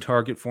one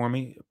target for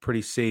me.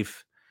 Pretty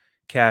safe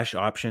cash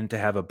option to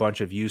have a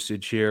bunch of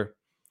usage here.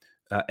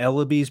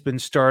 Ellaby's been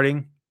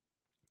starting.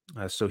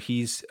 So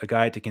he's a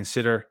guy to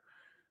consider.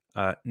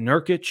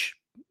 Nurkic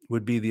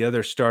would be the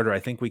other starter I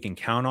think we can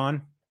count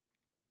on.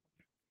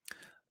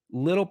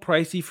 Little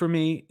pricey for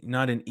me,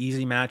 not an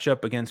easy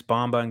matchup against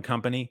Bamba and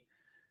company.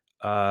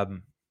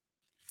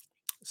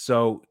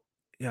 So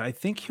I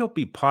think he'll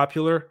be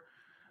popular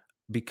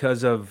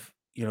because of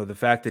the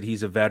fact that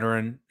he's a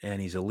veteran and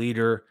he's a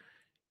leader,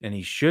 and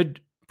he should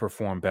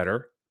perform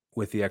better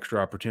with the extra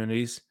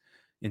opportunities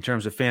in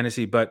terms of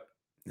fantasy. But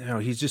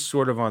he's just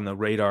sort of on the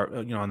radar,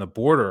 on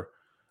the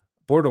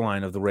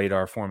borderline of the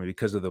radar for me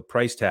because of the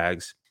price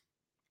tags.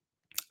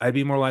 I'd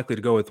be more likely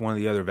to go with one of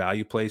the other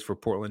value plays for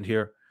Portland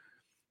here.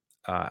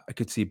 I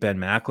could see Ben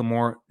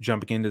McLemore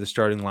jumping into the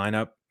starting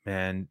lineup,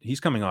 and he's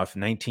coming off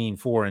 19,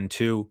 4, and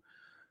 2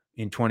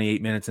 in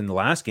 28 minutes in the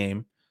last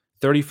game.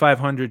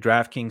 3,500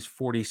 DraftKings,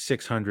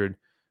 4,600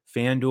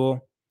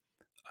 FanDuel.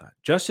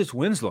 Justice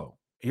Winslow.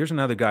 Here's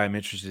another guy I'm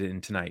interested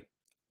in tonight.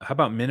 How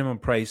about minimum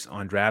price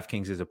on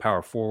DraftKings as a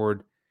power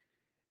forward?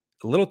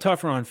 A little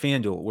tougher on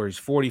FanDuel, where he's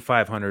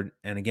 4,500,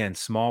 and again,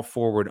 small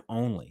forward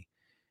only.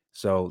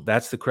 So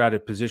that's the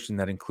crowded position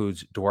that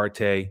includes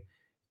Duarte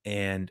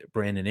and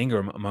Brandon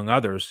Ingram, among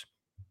others.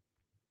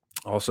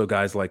 Also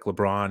guys like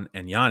LeBron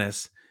and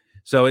Giannis.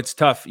 So it's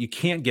tough. You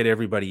can't get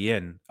everybody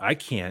in. I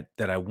can't,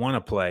 that I want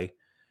to play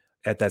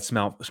at that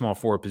small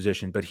forward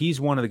position. But he's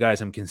one of the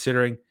guys I'm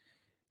considering.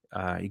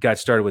 He got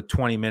started with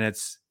 20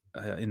 minutes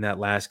in that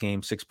last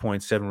game, 6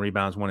 points, 7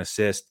 rebounds, 1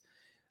 assist.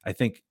 I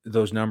think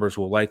those numbers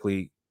will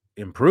likely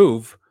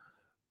improve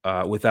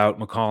without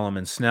McCollum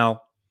and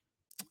Snell.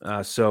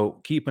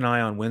 So keep an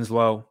eye on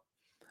Winslow.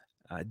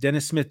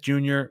 Dennis Smith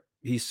Jr.,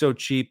 he's so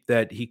cheap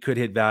that he could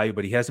hit value,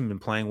 but he hasn't been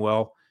playing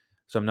well.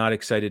 So I'm not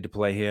excited to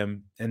play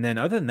him. And then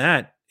other than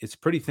that, it's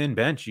pretty thin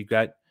bench. You've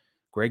got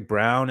Greg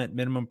Brown at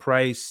minimum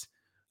price.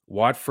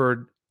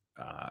 Watford,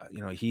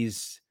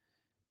 he's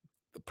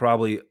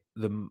probably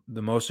the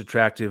most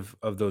attractive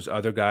of those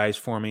other guys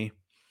for me,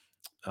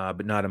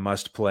 but not a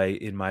must play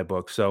in my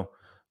book. So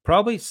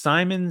probably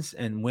Simons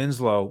and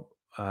Winslow,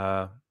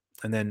 and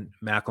then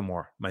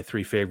McLemore, my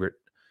 3 favorite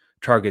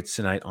targets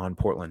tonight on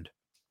Portland.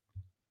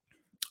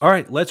 All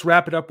right, let's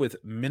wrap it up with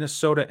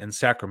Minnesota and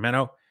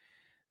Sacramento.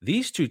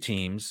 These two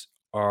teams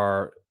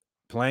are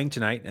playing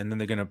tonight, and then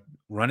they're going to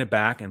run it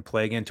back and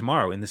play again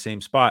tomorrow in the same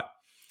spot.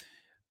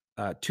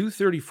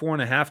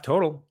 234.5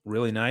 total,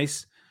 really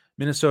nice.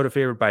 Minnesota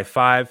favored by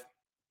 5,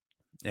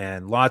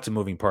 and lots of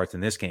moving parts in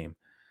this game.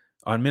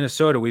 On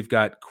Minnesota, we've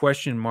got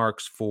question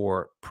marks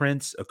for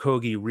Prince,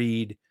 Okogie,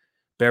 Reed,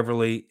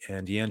 Beverly,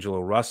 and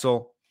D'Angelo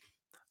Russell.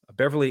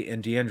 Beverly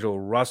and D'Angelo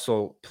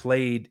Russell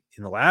played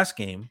in the last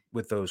game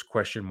with those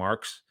question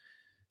marks.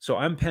 So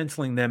I'm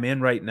penciling them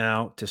in right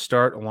now to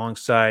start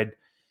alongside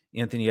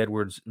Anthony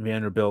Edwards,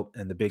 Vanderbilt,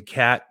 and the Big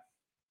Cat.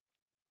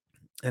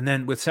 And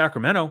then with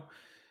Sacramento,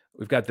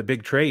 we've got the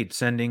big trade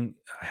sending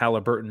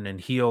Halliburton and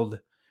Hield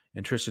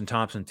and Tristan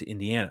Thompson to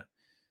Indiana.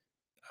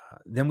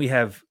 Then we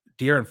have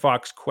De'Aaron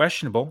Fox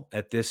questionable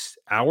at this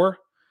hour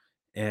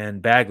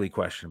and Bagley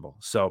questionable.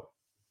 So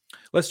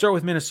let's start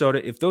with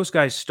Minnesota. If those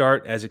guys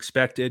start as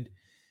expected,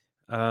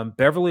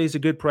 Beverly is a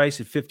good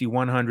price at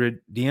 5,100.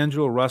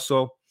 D'Angelo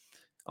Russell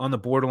on the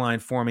borderline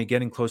for me,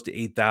 getting close to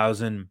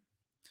 8,000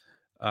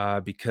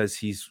 because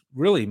he's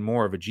really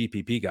more of a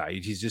GPP guy.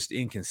 He's just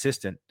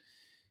inconsistent.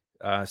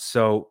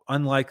 So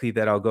unlikely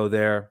that I'll go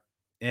there.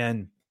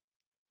 And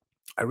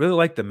I really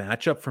like the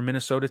matchup for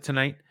Minnesota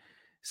tonight.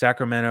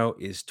 Sacramento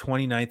is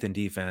 29th in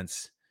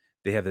defense.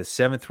 They have the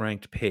 7th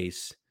ranked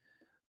pace,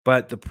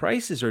 but the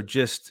prices are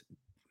just,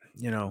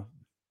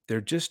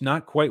 they're just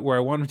not quite where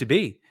I want them to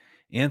be.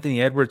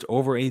 Anthony Edwards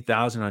over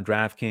 8,000 on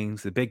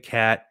DraftKings, the Big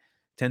Cat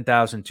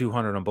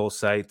 10,200 on both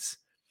sites.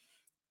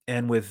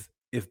 And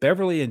if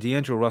Beverly and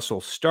D'Angelo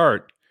Russell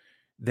start,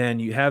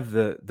 then you have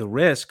the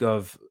risk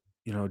of,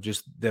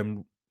 just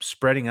them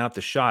spreading out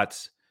the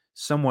shots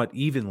somewhat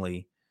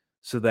evenly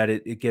so that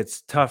it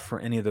gets tough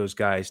for any of those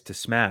guys to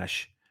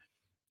smash.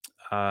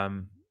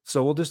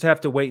 So we'll just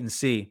have to wait and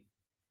see.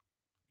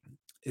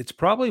 It's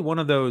probably one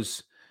of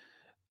those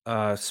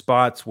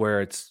spots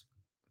where it's,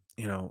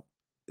 it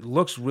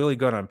looks really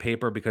good on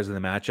paper because of the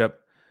matchup,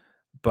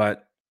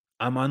 but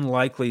I'm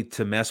unlikely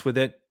to mess with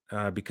it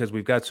because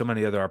we've got so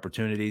many other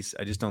opportunities.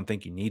 I just don't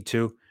think you need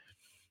to.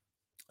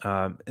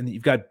 And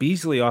you've got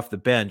Beasley off the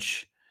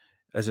bench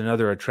as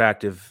another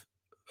attractive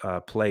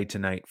play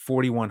tonight.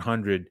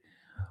 4,100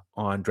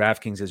 on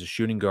DraftKings as a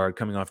shooting guard,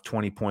 coming off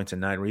 20 points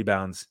and 9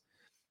 rebounds.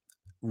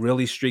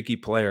 Really streaky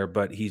player,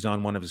 but he's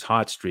on one of his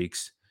hot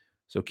streaks.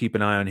 So keep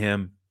an eye on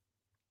him.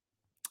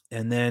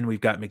 And then we've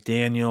got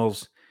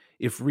McDaniels.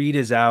 If Reed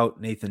is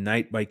out, Nathan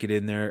Knight might get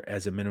in there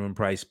as a minimum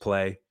price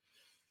play.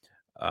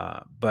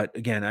 But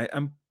again,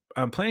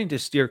 I'm planning to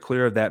steer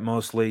clear of that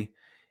mostly,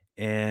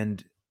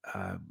 and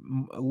a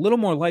little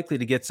more likely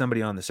to get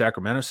somebody on the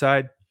Sacramento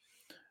side.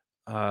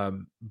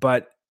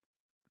 But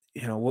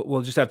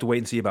we'll just have to wait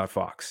and see about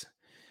Fox.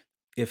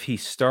 If he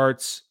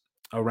starts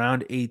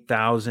around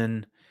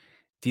 8,000,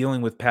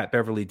 dealing with Pat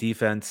Beverly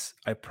defense,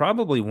 I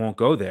probably won't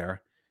go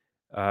there.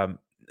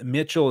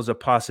 Mitchell is a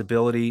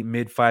possibility,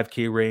 mid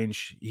 5K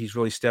range. He's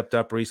really stepped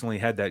up recently,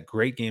 had that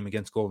great game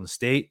against Golden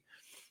State.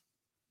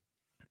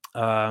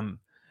 Then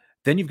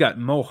you've got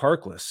Mo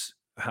Harkless.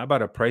 How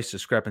about a price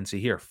discrepancy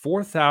here?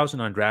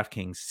 4,000 on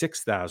DraftKings,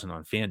 6,000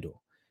 on FanDuel,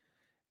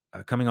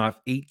 coming off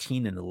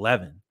 18 and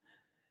 11.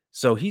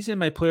 So he's in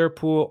my player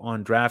pool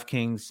on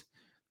DraftKings.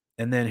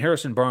 And then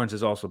Harrison Barnes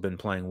has also been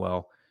playing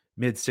well,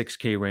 mid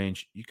 6K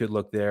range. You could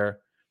look there.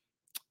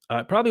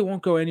 Probably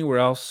won't go anywhere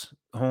else.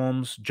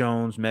 Holmes,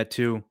 Jones,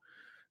 Metu,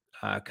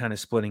 kind of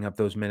splitting up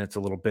those minutes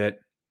a little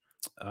bit.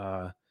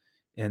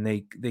 And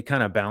they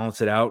kind of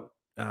balance it out.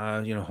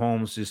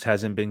 Holmes just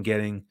hasn't been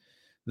getting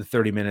the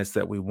 30 minutes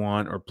that we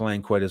want or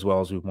playing quite as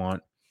well as we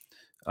want.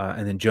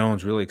 And then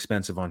Jones, really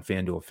expensive on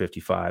FanDuel,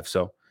 55.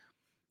 So,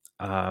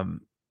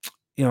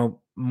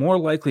 more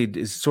likely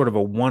is sort of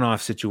a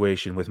one-off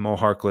situation with Mo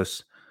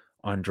Harkless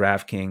on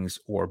DraftKings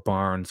or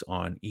Barnes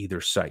on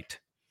either site.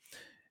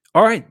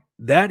 All right,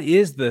 that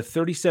is the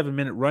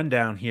 37-minute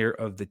rundown here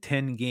of the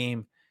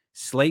 10-game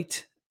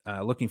slate.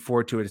 Looking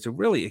forward to it. It's a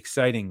really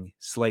exciting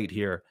slate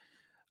here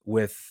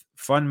with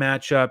fun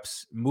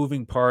matchups,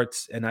 moving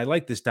parts, and I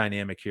like this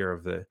dynamic here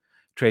of the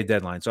trade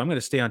deadline. So I'm going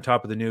to stay on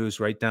top of the news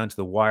right down to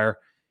the wire,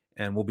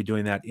 and we'll be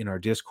doing that in our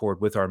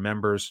Discord with our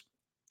members.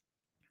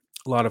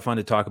 A lot of fun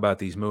to talk about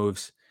these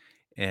moves,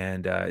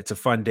 and it's a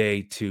fun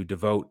day to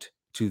devote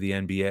to the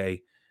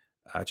NBA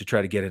to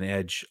try to get an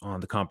edge on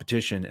the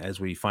competition as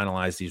we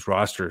finalize these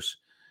rosters.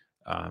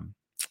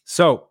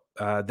 So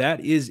that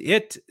is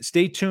it.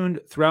 Stay tuned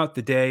throughout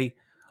the day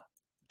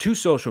to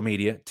social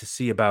media to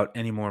see about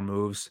any more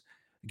moves.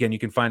 Again, you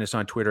can find us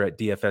on Twitter at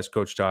DFS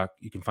Coach Talk.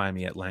 You can find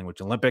me at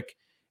Language Olympic.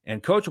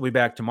 And Coach will be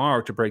back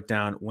tomorrow to break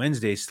down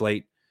Wednesday's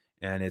slate.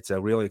 And it's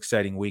a really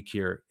exciting week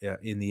here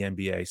in the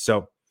NBA.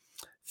 So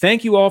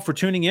thank you all for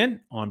tuning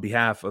in. On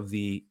behalf of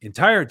the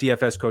entire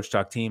DFS Coach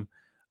Talk team,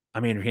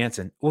 I'm Andrew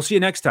Hansen. We'll see you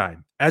next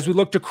time as we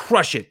look to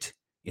crush it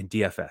in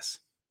DFS.